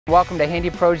Welcome to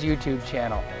HandyPro's YouTube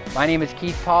channel. My name is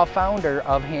Keith Paul, founder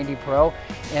of HandyPro,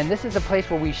 and this is a place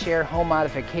where we share home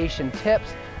modification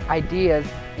tips, ideas,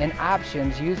 and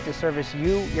options used to service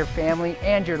you, your family,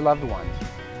 and your loved ones.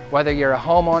 Whether you're a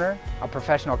homeowner, a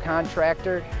professional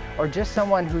contractor, or just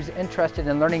someone who's interested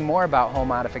in learning more about home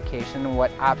modification and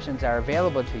what options are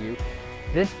available to you,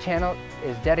 this channel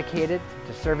is dedicated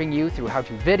to serving you through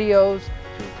how-to videos,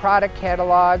 through product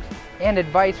catalogs, and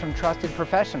advice from trusted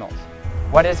professionals.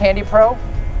 What is HandyPro?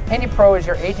 HandyPro is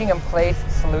your aging-in-place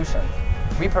solution.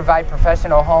 We provide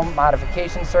professional home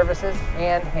modification services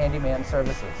and handyman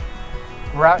services.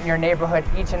 We're out in your neighborhood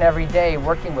each and every day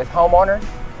working with homeowners,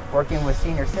 working with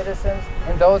senior citizens,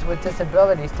 and those with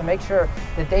disabilities to make sure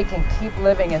that they can keep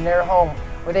living in their home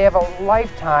where they have a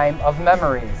lifetime of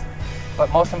memories. But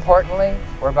most importantly,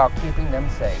 we're about keeping them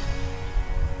safe.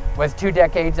 With 2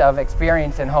 decades of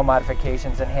experience in home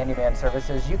modifications and handyman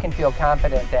services, you can feel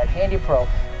confident that HandyPro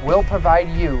will provide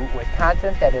you with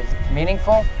content that is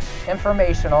meaningful,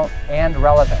 informational, and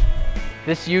relevant.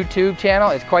 This YouTube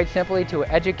channel is quite simply to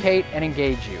educate and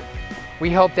engage you.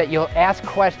 We hope that you'll ask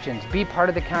questions, be part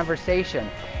of the conversation,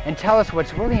 and tell us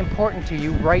what's really important to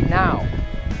you right now.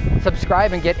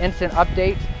 Subscribe and get instant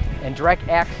updates and direct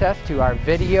access to our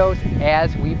videos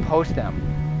as we post them.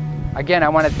 Again, I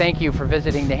want to thank you for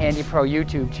visiting the HandyPro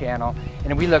YouTube channel,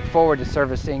 and we look forward to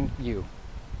servicing you.